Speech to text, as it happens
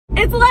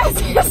It's the last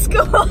day of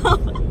school.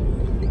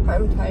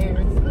 I'm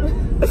tired.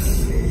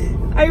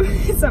 I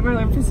set my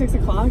alarm for 6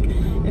 o'clock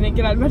and didn't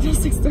get out of bed till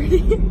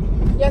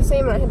 6:30. Yeah,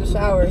 same. I had to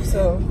shower,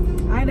 so.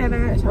 I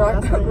didn't.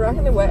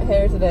 Rocking the wet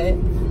hair today.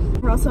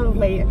 We're also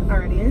late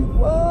already.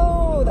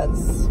 Whoa,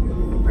 that's.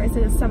 Bryce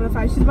is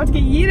 7:05. She's about to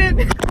get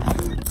yeeted.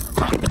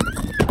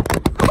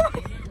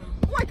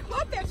 Oh, I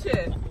caught that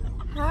shit.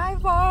 Hi,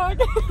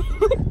 vlog.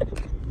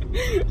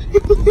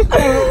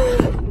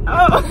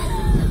 Oh.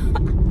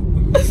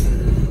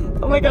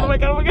 Oh my god, oh my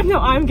god, oh my god. No,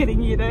 I'm getting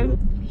yeeted.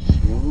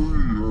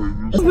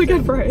 Oh my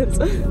god, Bryce.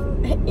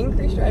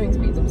 Increase driving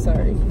speeds, I'm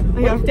sorry.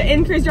 I have to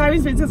increase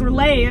driving speeds because we're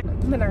late.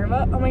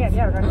 Minerva? Oh my god,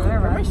 yeah, we're going to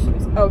Minerva. Where are my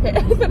shoes? Okay,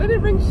 I thought I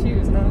didn't bring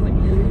shoes, and I was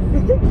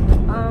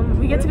like,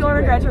 we get to go on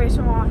a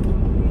graduation walk.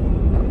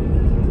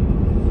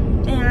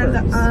 And,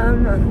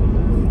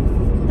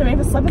 they made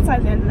us slip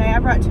inside the end today. I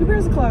brought 2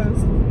 pairs of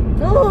clothes.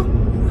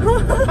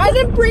 I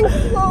didn't bring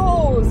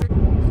clothes!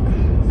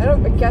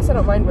 I guess I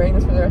don't mind wearing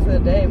this for the rest of the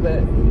day,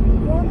 but...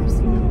 Water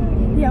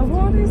slide. Yeah,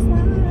 water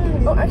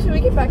slide. Oh, actually, we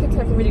get back in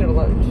time for me to go to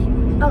lunch.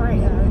 Oh, right,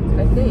 yeah.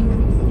 I think.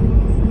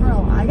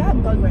 Bro, I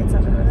got bug bites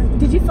everywhere.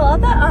 Did you fill out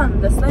that,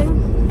 this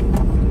thing?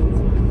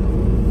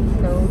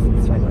 No,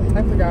 it's fine.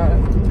 I forgot. I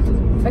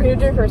can do it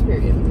during first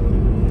period.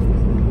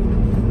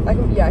 I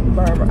can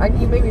borrow more.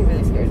 You made me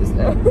really scared just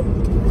now.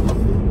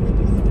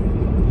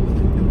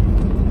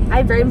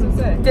 I very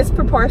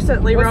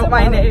disproportionately wrote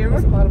my name.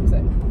 What's the bottom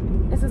say?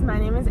 It says, my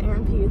name is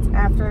Erin Peets.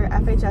 After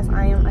FHS,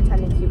 I am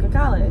attending Keuka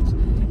College.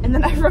 And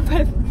then I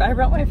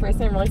wrote my first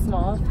name really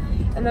small.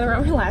 And then I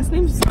wrote my last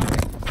name.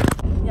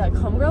 Yeah, like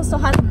homegirl still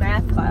had a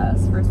math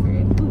class first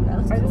period. Ooh, that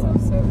looks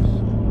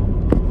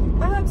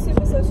cool. I have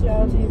super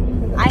sociology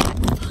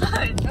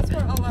because that's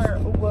where all our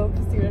woke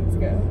students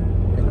go.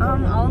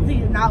 All of the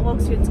not woke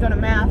students go to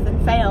math and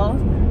fail.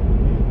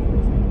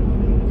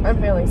 I'm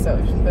failing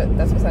Soch, but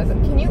that's besides it.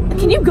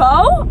 Can you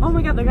go? Oh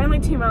my god, they're going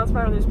like 2 miles per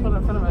hour. They just pulled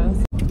in front of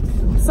us.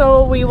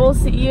 So we will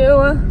see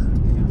you.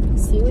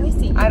 See you when you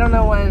see. I don't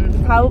know when.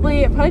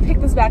 Probably pick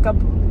this back up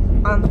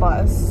on the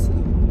bus.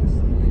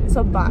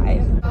 So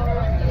bye.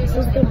 This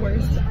is the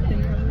worst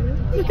thing ever.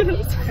 Look at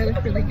us. I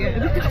look really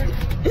good.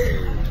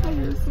 I'm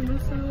missing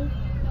myself.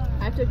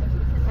 I have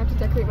to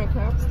decorate my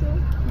cap still.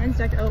 Mine's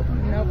nope,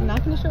 I'm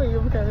not gonna show you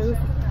because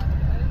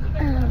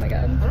oh my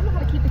god. I don't know how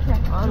to keep the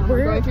cap on.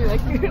 We're going through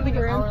like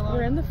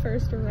we're in the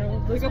first row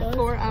of this like a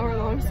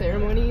 4-hour-long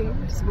ceremony.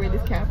 Just wear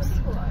these caps.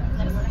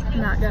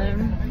 Not good.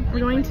 We're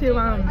going to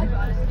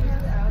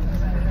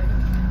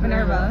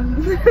Minerva.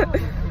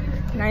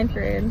 9th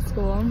grade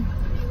school.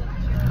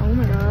 Oh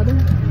my god.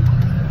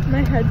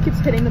 My head keeps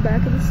hitting the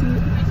back of the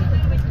seat.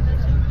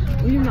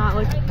 You do not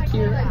look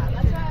cute.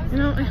 You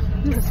know,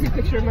 I see a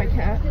picture of my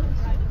cat.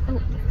 Oh,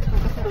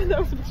 that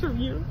was a picture of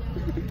you.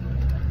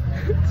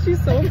 She's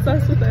so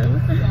obsessed with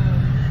him.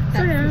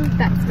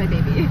 That's my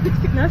baby.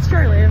 That's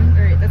Charlie.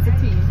 Alright, that's a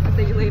T. I'll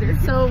see you later.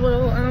 So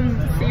we'll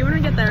see you when we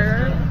get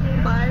there.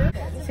 Bye.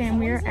 Sam,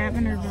 we are at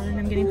Minerva and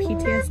I'm getting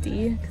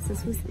PTSD because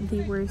this was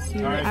the worst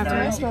year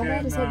ever.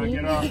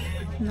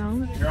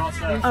 No?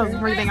 Oh,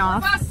 we're getting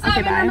off.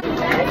 Okay, bye.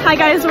 Hi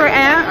guys, we're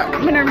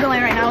at Minerva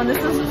Lane right now and this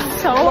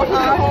is so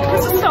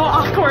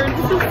awkward.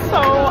 This is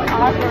so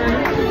awkward.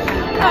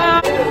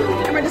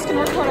 And we're just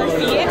gonna record our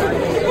feet.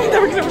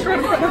 Then we're gonna record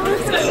in front of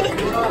us.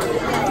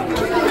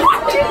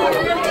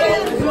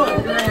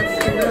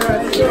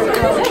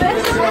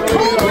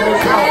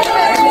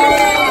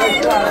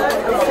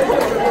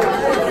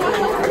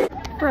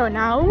 Bro,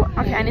 now,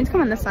 okay, I need to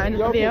come on this side of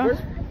the view.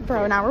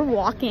 Bro, now we're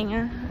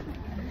walking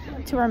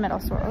to our middle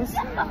schools.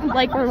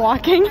 Like we're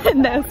walking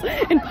in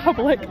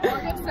public.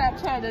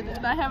 Snapchatted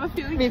and I have a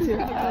feeling. Me too.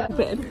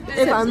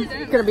 If I'm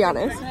gonna be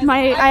honest.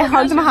 I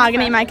hugged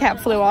Mahogany, my cap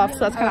flew off, so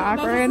that's kind of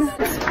awkward.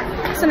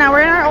 So now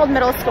we're in our old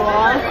middle school.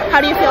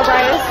 How do you feel,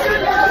 Bryce?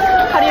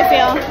 How do you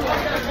feel?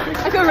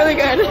 I feel really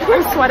good.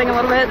 I'm sweating a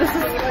little bit. This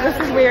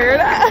is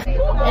weird.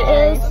 It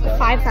is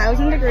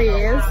 5,000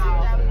 degrees.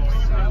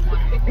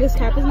 This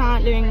cap is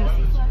not doing.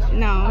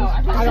 No,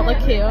 I don't look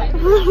cute.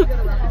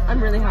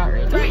 I'm really hot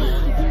right now.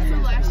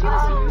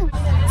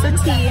 So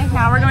T,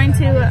 now we're going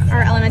to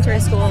our elementary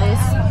schools.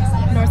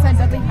 Northside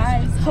Dudley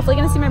High. Hopefully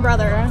gonna see my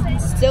brother.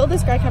 Still,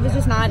 this grad cap is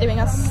just not doing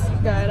us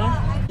good.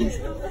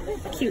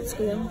 Cute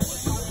school.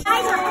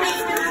 Hi,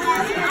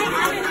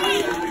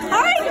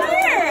 come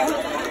here.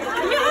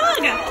 Give me a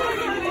hug.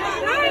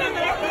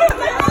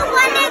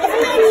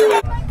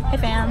 Hey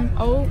fam.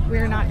 Oh,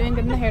 we're not doing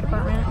good in the hair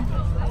department.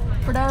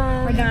 We're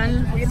done. We're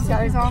done. We get the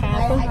salaries off.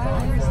 Now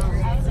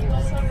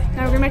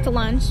we're going back to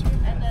lunch.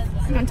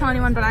 I don't tell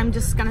anyone, but I'm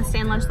just gonna stay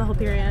in lunch the whole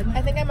period.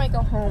 I think I might go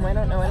home. I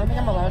don't know. I don't think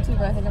I'm allowed to,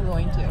 but I think I'm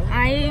going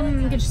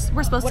to.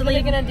 We're supposed to leave. What are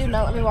they gonna do?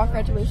 Not let me walk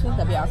graduation?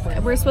 That'd be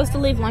awkward. We're supposed to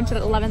leave lunch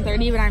at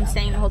 11:30, but I'm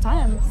staying the whole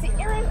time. See,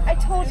 Erin, I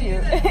told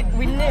you.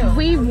 We knew.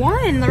 We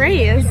won the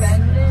race.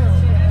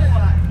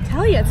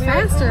 Tell you, it's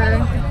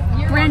faster.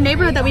 We're in a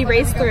neighborhood that we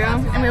race through,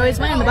 and we always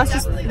win. The bus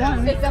just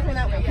won. It's definitely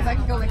that way, because I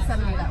could go like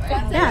 70 that way.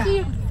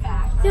 Yeah.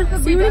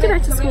 Yeah, see you when we get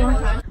back to school.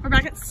 We're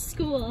back at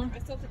school. I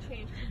still have to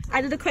change.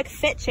 I did a quick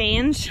fit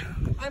change.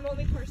 I'm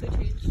only partially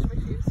changed my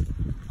shoes.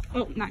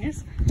 Oh,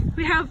 nice.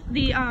 We have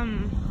the,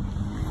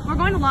 we're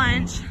going to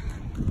lunch.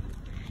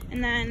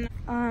 And then,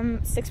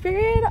 6th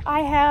period,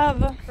 I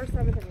have... First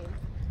 7th, I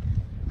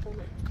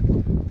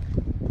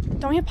mean.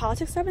 Don't we have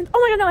politics 7th? Oh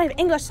my god, no, I have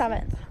English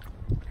 7th.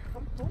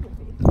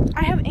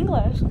 I have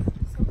English.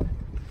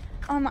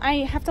 I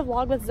have to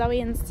vlog with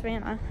Zoe and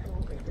Savannah.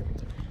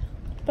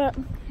 But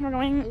we're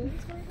going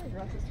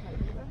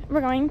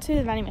to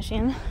the vending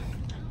machine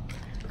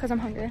because I'm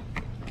hungry.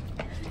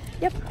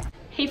 Yep.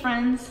 Hey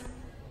friends.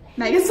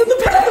 Megan's in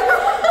the bathroom.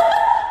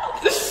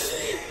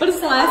 But it's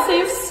the last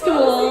day of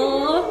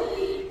school.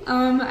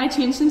 I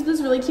changed into this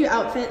really cute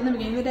outfit in the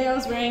beginning of the day. I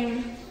was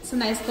wearing some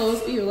nice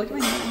clothes. Ew, look at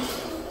my hand.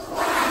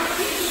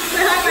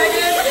 Say hi,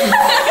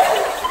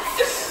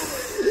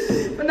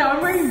 Megan. But now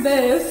I'm wearing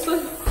this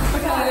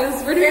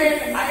because we're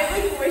doing. I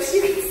like wish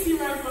you could see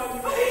my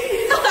bum. Do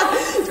you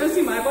want to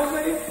see my bum?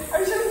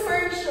 I'm just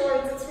wearing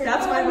shorts.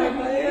 That's my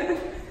bum.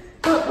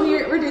 But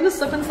we're doing the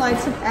slip and slide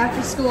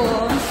after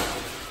school,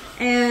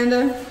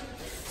 and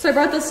so I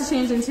brought this to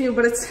change into,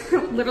 but it's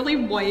literally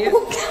white.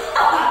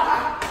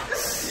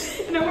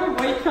 And I wear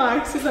white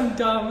Crocs because I'm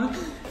dumb.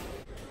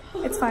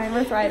 It's fine,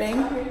 we're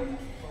thriving.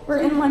 We're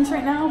in lunch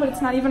right now, but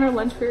it's not even our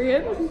lunch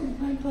period.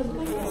 My butt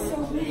is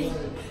so big.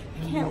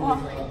 I can't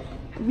walk.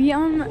 We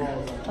let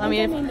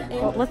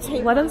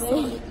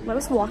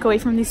us walk away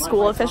from these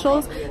school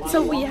officials.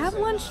 So we have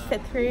lunch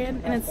 5th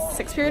period and it's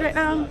 6th period right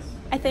now,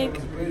 I think.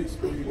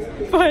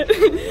 But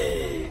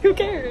who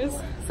cares?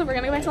 So we're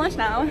gonna go back to lunch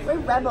now. We're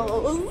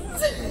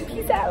rebels.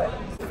 Peace out.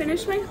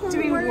 Finish my homework.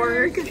 Doing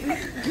work.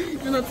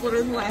 And that's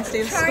literally the last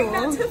day of school. Trying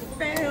not to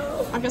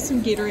fail. I've got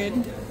some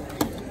Gatorade.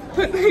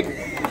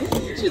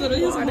 She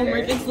literally has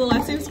homework. It's the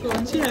last day of school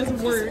and she has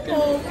work.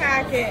 Whole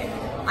packet.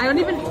 I don't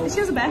even, she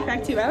has a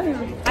backpack too. I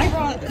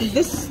brought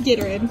this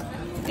Gatorade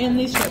and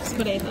these chips,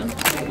 but I ate them.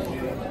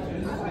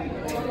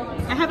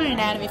 I have an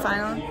anatomy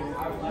final.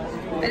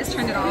 I just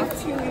turned it off.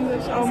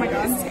 Oh my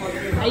god.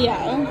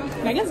 Yeah.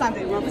 Megan's not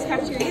doing well. This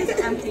cafeteria is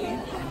empty.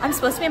 I'm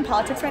supposed to be in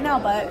politics right now,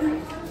 but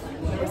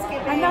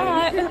I'm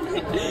not.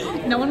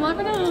 No one will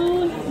ever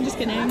know. I'm just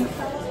kidding.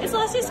 It's the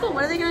last day of school.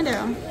 What are they gonna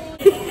do?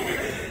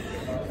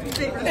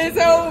 It's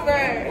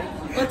over.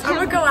 I'm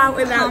gonna go out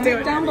without doing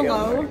it. Down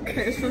below.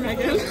 Curse for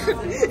Megan.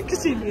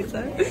 Because she needs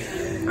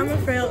it. I'm a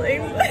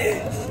failing.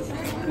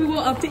 We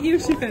will update you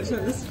if she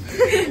finishes.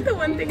 The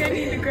one thing I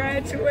need to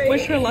graduate.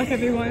 Wish her luck,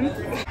 everyone.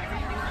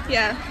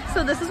 Yeah,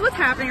 so this is what's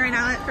happening right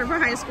now at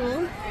Fairport High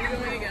School. Are you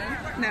going again?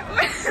 No.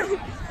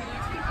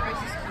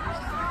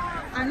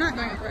 I'm not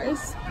going with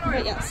Bryce,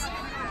 but yes.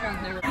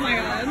 Oh my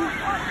god.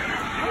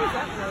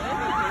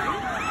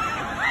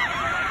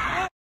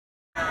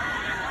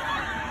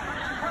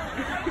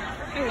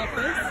 I love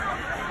this.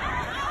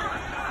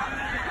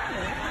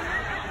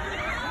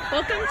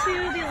 Welcome to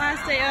the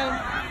last day of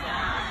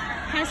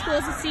high school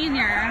as a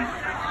senior.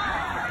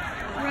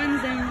 Run,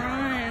 Zim,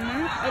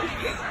 run. Oh.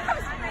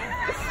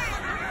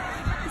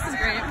 This is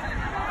great.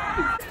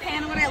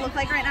 Pan what I look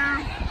like right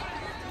now.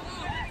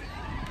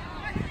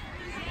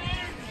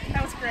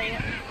 That was great.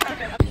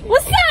 Okay.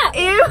 What's that?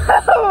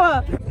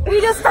 Ew! We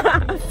just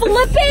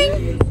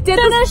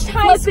finished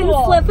high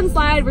school. Flip and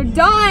slide. We're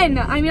done.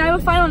 I mean, I have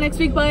a final next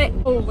week, but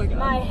oh my god.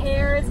 My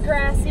hair is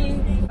grassy.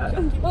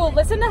 Oh,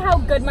 listen to how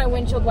good my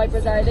windshield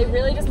wipers are. They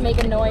really just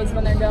make a noise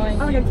when they're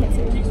going. Oh my god, I can't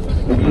see.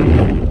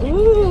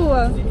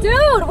 Ooh.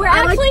 Dude, we're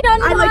actually done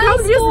with I like high how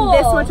school.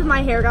 just this much of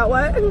my hair got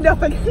wet.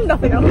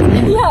 Nothing else.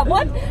 Yeah,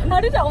 what?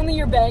 How did only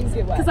your bangs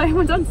get wet? Because I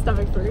went on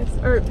stomach first,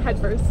 or head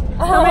first.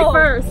 Oh. Stomach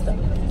first.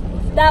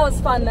 That was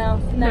fun though,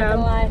 not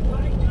gonna lie. Oh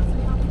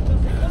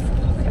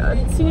my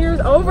god, senior's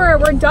over,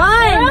 we're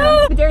done!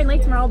 Yeah. We're Darien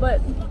Lake tomorrow, but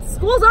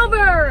school's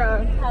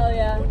over! Hell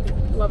yeah.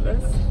 Love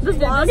this. This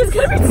vlog is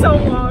gonna be so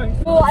long.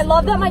 Oh, I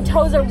love that my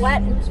toes are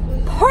wet.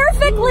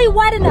 Perfectly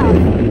wet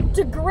enough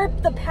to grip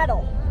the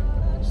pedal.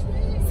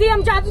 See,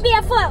 I'm driving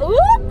barefoot.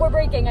 Oop, we're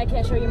braking. I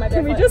can't show you my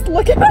barefoot. Can we just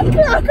look at my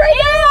Croc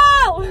right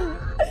now?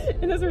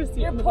 It has a receipt.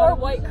 Your poor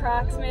white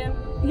Crocs, man.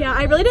 Yeah,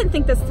 I really didn't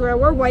think this through.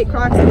 We're white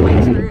Crocs and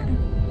white shirt.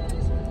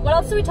 What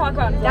else do we talk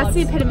about in vlogs? That's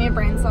the epitome of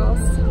brain cells.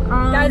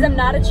 Guys, I'm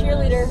not a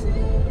cheerleader.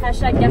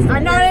 Hashtag guess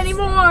I'm not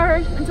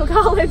anymore until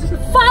college.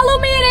 Follow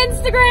me on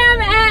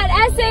Instagram at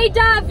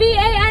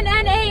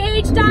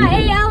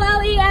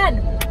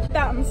sa.vannah.allen.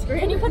 That on the screen.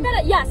 Can you put that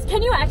up? Yes,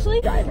 can you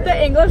actually?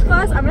 The English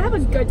class, I'm gonna have a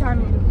good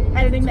time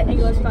editing the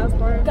English class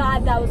part.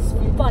 God, that was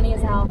funny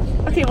as hell.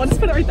 Okay, we'll just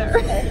put it right there.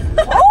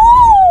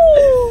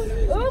 Oh!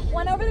 Oop,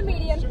 went over the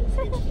median.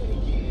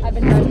 I've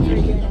been driving for a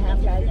year and a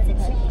half, guys. It's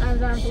okay. I'm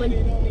driving for like...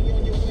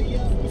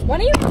 When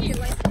are you?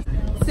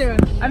 Soon.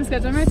 I'm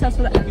scheduling my test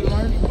for the end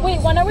one. Wait,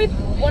 when are we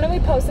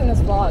posting this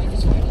vlog?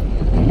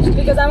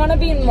 Because I want to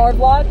be in more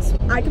vlogs.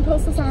 I can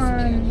post this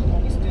on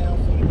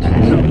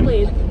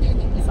hopefully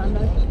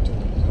Sunday.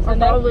 Or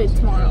probably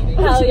tomorrow.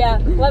 Hell yeah.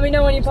 Let me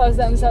know when you post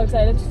it. I'm so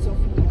excited.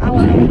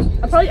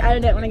 I'll probably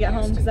edit it when I get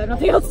home because I have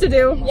nothing else to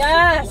do.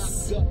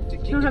 Yes!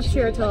 You don't have to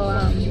share it till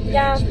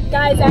Yeah,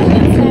 guys, add me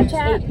on 8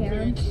 Snapchat.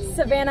 p.m.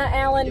 Savannah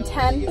Allen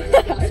 10.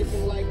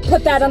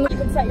 Put that on. You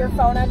can set your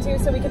phone on too,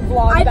 so we can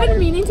vlog I've better. been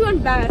meaning to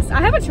invest.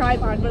 I have a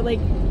tripod, but like,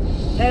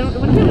 I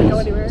wouldn't be able to go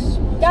anywhere.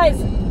 Guys,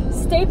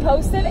 stay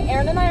posted.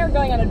 Aaron and I are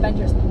going on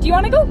adventures. Do you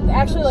want to go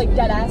actually like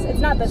dead ass? It's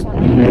not this one.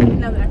 Right?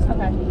 No, the next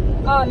one.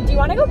 Okay. Do you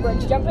want to go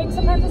bridge jumping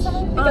sometime this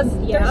summer? Because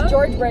yeah. there's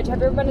George Bridge. Have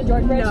you ever been to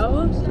George Bridge?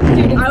 No.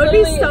 Dude, I would be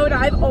literally- so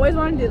down. I've always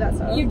wanted to do that.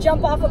 So You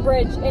jump off a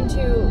bridge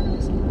into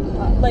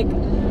like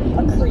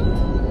a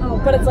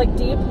creek, but it's like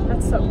deep.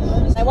 that's so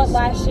cool. I went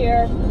last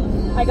year.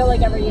 I go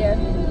like every year.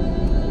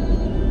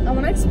 I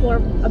want to explore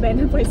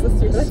abandoned places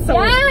too. That's so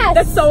Yes!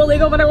 That's so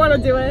illegal, but I want to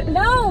do it.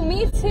 No,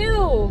 me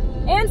too.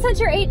 And since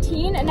you're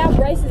 18, and now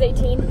Bryce is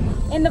 18,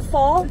 in the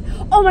fall.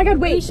 Oh my God!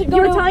 Wait, should you go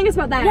were to- telling us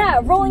about that. Yeah,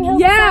 Rolling Hills.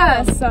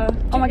 Yes.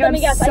 Oh my God! Let me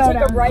I'm guess. so I take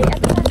down. a right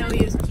at the time. No,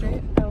 you just go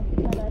straight. Oh,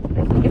 my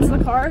bad. It's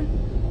the car.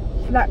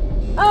 That.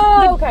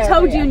 Oh, okay.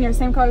 Toe okay, yeah. Junior,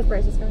 same car as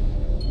Bryce's car,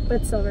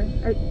 but it's silver.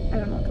 Or, I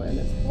don't know what color it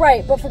is.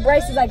 Right, but for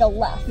Bryce's, I go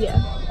left. Yeah.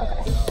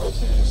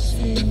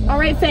 Okay. All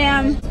right,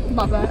 fam.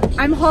 Love that.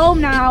 I'm home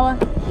now.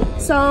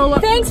 So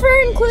Thanks for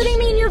including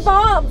me in your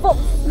vlog.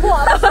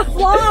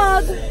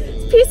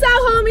 peace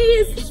out,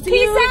 homies.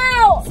 Peace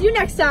out. See you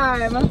next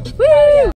time. Woo!